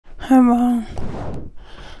Hello,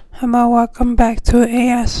 welcome back to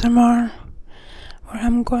ASMR, where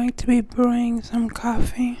I'm going to be brewing some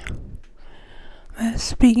coffee.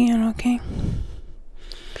 Let's begin, okay?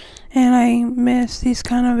 And I miss these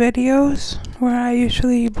kind of videos where I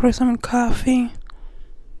usually brew some coffee.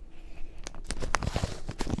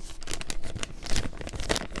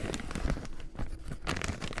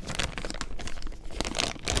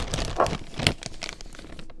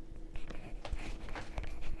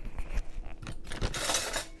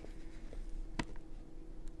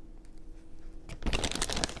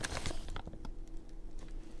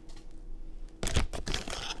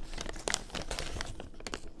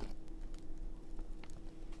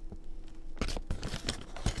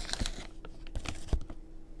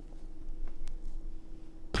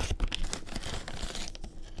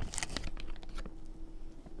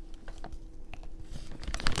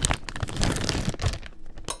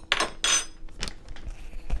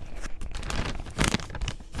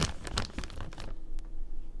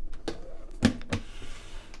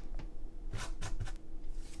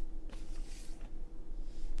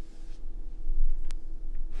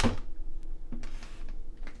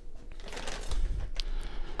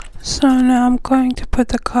 So now I'm going to put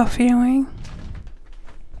the coffee away.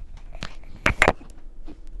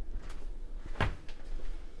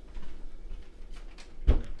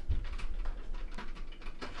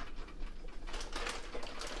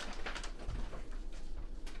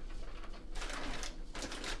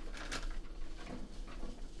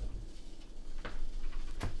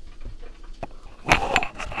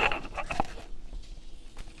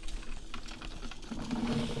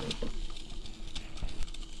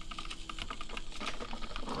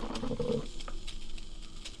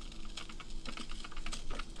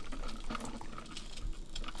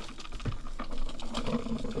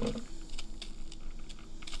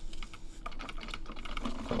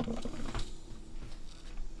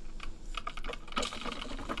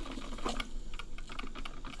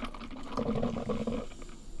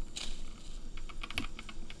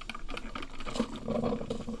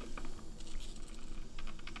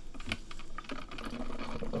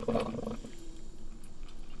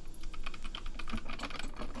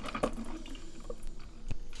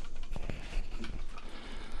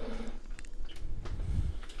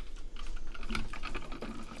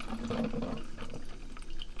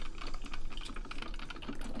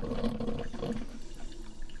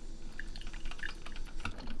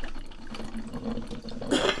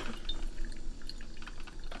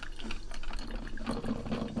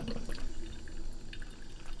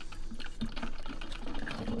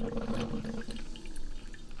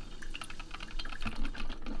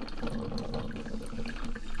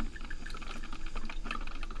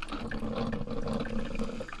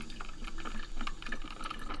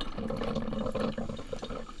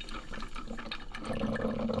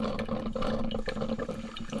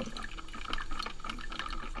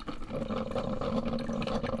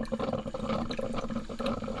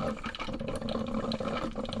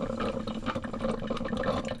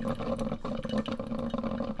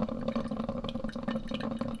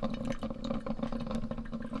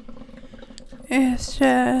 It's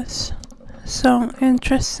just so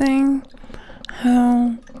interesting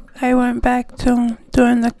how I went back to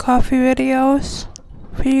doing the coffee videos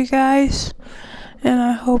for you guys, and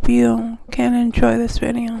I hope you can enjoy this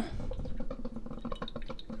video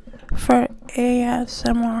for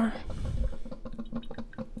ASMR.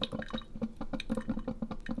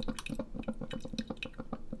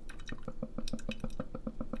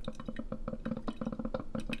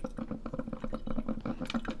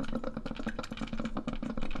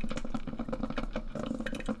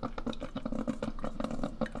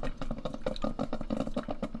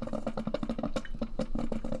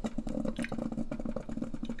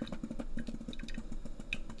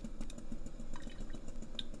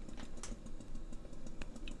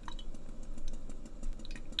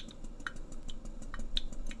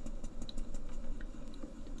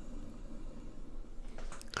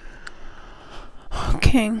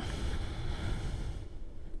 Okay,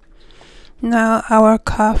 now our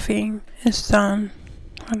coffee is done.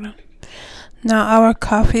 Hold on. Now our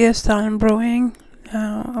coffee is done brewing.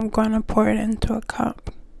 Now I'm going to pour it into a cup.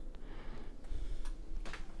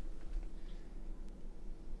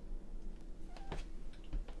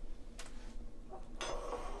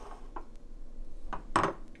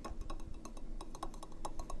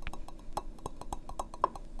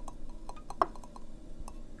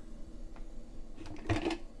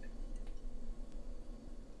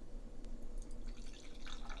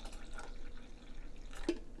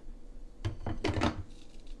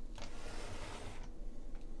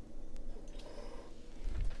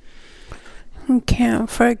 can't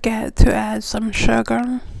forget to add some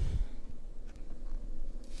sugar.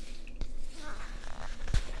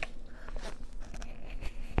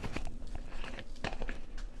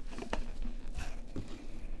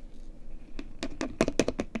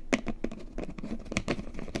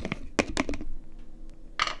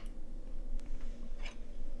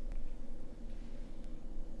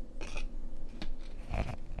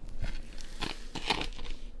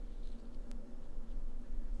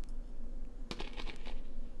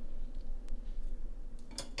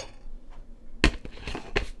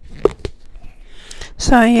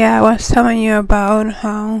 So yeah, I was telling you about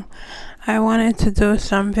how I wanted to do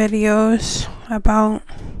some videos about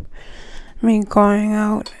me going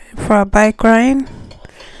out for a bike ride,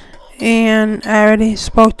 and I already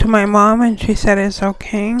spoke to my mom and she said it's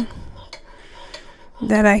okay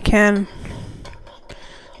that I can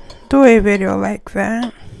do a video like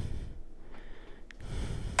that.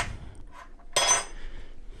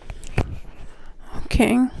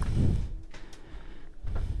 Okay.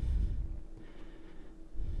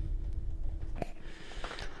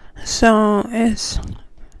 So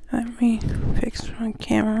let me fix my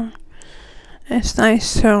camera. It's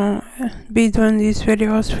nice to be doing these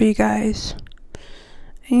videos for you guys,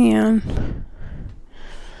 and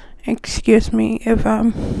excuse me if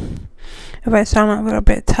I sound a little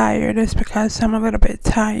bit tired. It's because I'm a little bit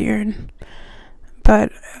tired,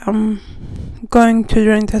 but I'm going to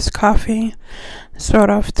drink this coffee sort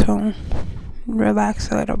of to relax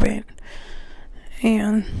a little bit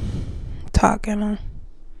and talk, you know.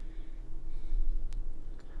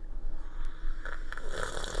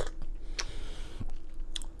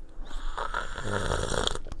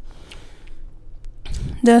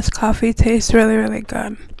 This coffee tastes really, really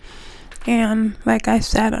good. And like I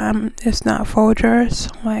said, it's not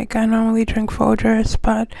Folgers. Like, I normally drink Folgers,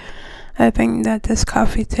 but I think that this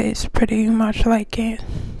coffee tastes pretty much like it.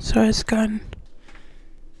 So it's good.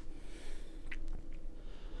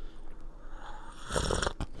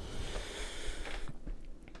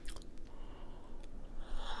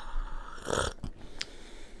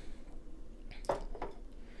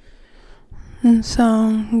 And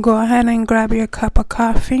so go ahead and grab your cup of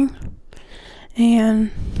coffee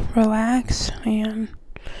and relax. And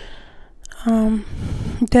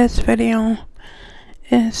this video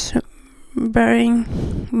is very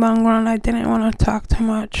long run. I didn't want to talk too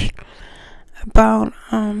much about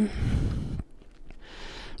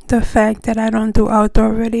the fact that I don't do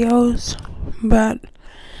outdoor videos, but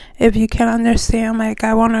if you can understand, like,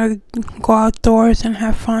 I want to go outdoors and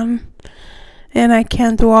have fun, and I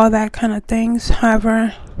can't do all that kind of things.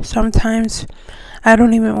 However, sometimes I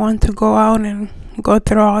don't even want to go out and go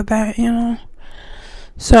through all that, you know.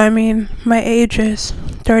 So I mean, my age is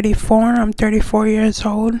 34. I'm 34 years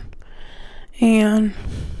old, and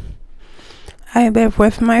I live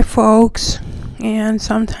with my folks, and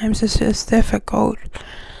sometimes it's just difficult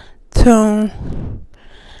to,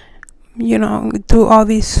 you know, do all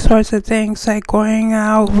these sorts of things, like going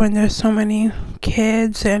out when there's so many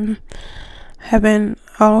kids and having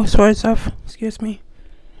all sorts of,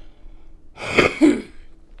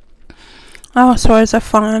 all sorts of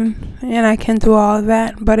fun, and I can do all of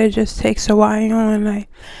that, but it just takes a while, and I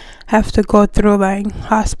have to go through like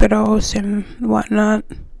hospitals and whatnot,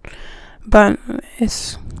 but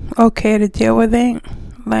it's okay to deal with it.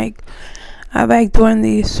 Like, I like doing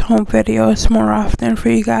these home videos more often for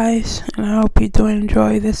you guys, and I hope you do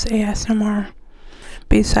enjoy this ASMR,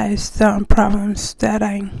 besides the problems that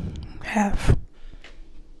I have.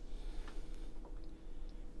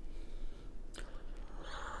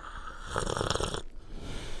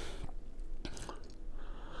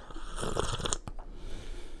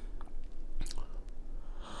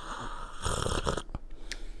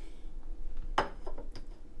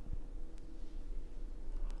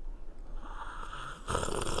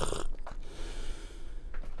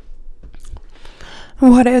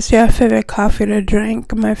 What is your favorite coffee to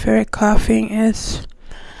drink? My favorite coffee is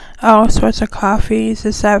all sorts of coffees,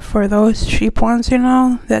 except for those cheap ones, you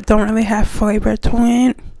know, that don't really have flavor to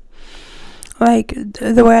it. Like,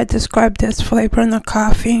 the way I describe this flavor in the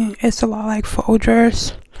coffee, it's a lot like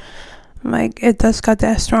Folgers. Like, it does got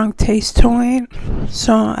that strong taste to it,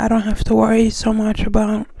 so I don't have to worry so much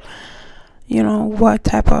about, you know, what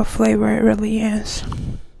type of flavor it really is.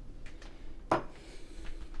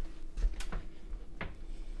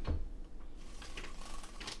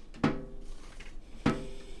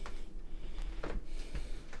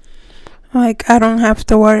 Like, I don't have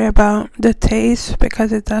to worry about the taste,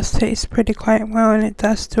 because it does taste pretty quite well, and it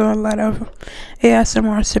does do a lot of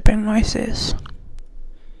ASMR sipping noises.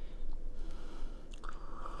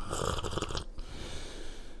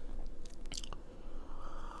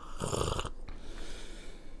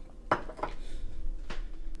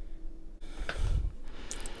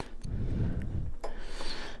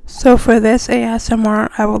 So for this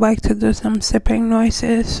ASMR, I would like to do some sipping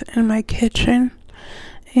noises in my kitchen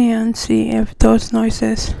and see if those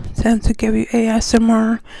noises tend to give you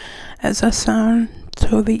ASMR as a sound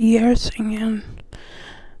to the ears, and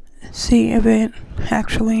see if it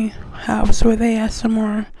actually helps with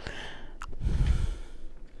ASMR.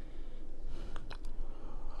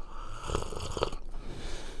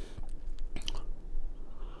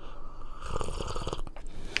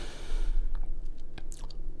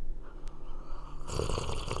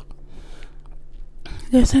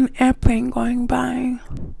 There's an airplane going by.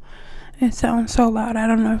 It sounds so loud. I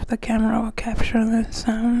don't know if the camera will capture the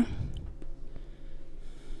sound.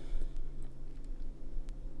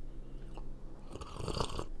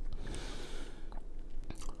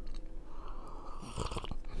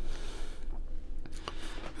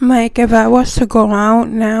 Like, if I was to go out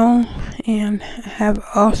now and have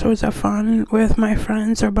all sorts of fun with my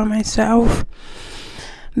friends or by myself,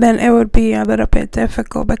 then it would be a little bit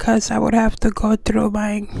difficult because I would have to go through,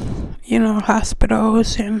 like,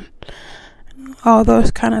 hospitals and all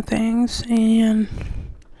those kind of things, and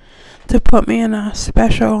to put me in a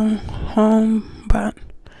special home. But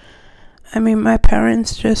I mean, my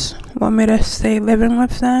parents just want me to stay living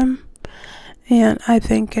with them, and I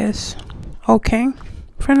think it's okay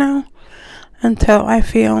for now, until I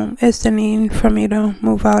feel it's the need for me to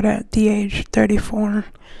move out at the age 34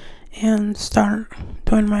 and start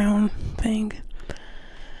doing my own thing.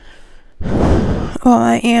 Well,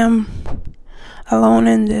 I am alone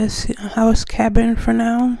in this house cabin for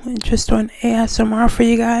now, just doing ASMR for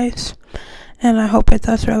you guys, and I hope it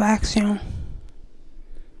does relax you.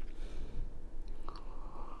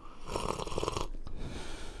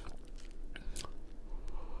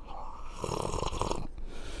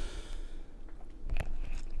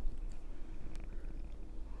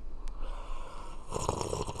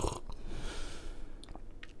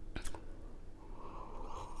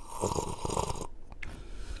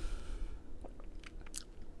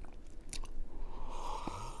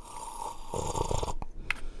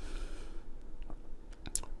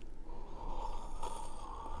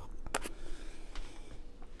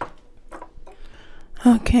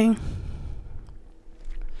 Okay,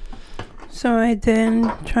 so I did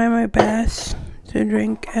try my best to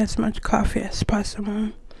drink as much coffee as possible,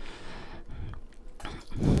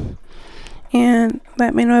 and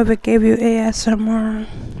let me know if it gave you ASMR.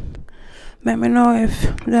 Let me know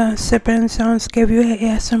if the sipping sounds give you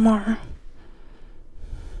ASMR.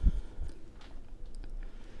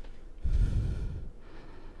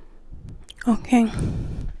 Okay.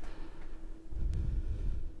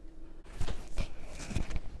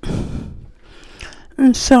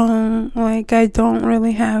 And so, like, I don't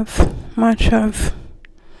really have much of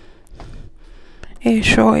a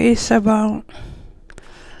choice about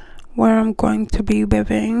where I'm going to be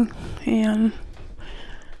living and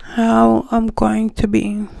how I'm going to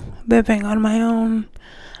be living on my own.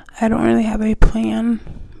 I don't really have a plan,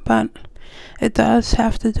 but it does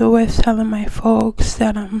have to do with telling my folks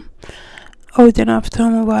that I'm old enough to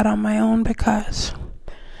move out on my own, because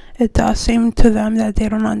it does seem to them that they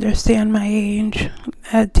don't understand my age.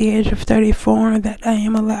 At the age of 34, that I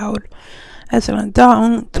am allowed as an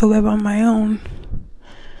adult to live on my own.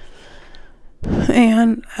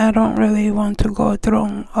 And I don't really want to go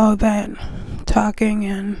through all that talking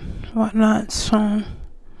and whatnot, so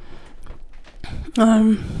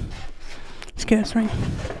excuse me.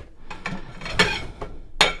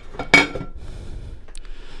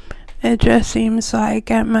 It just seems like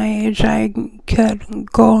at my age I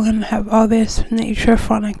could go and have all this nature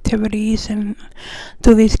fun activities and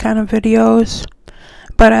do these kind of videos.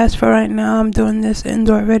 But as for right now, I'm doing this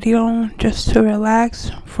indoor video just to relax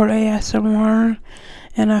for ASMR.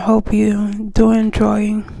 And I hope you do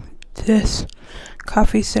enjoy this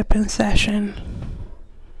coffee sipping session.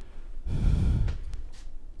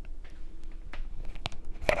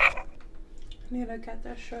 I need to get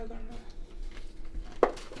that sugar.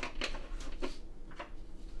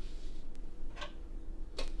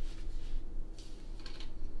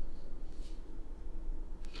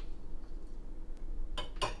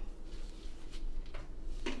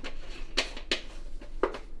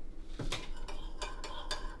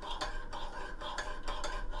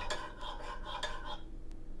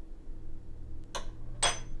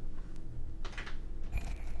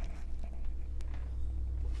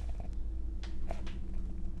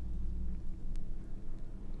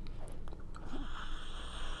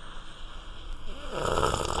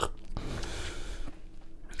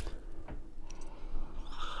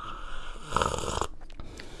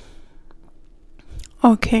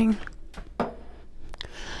 Okay,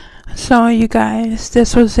 So you guys,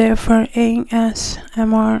 this was it for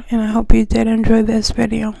ASMR, and I hope you did enjoy this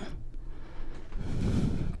video.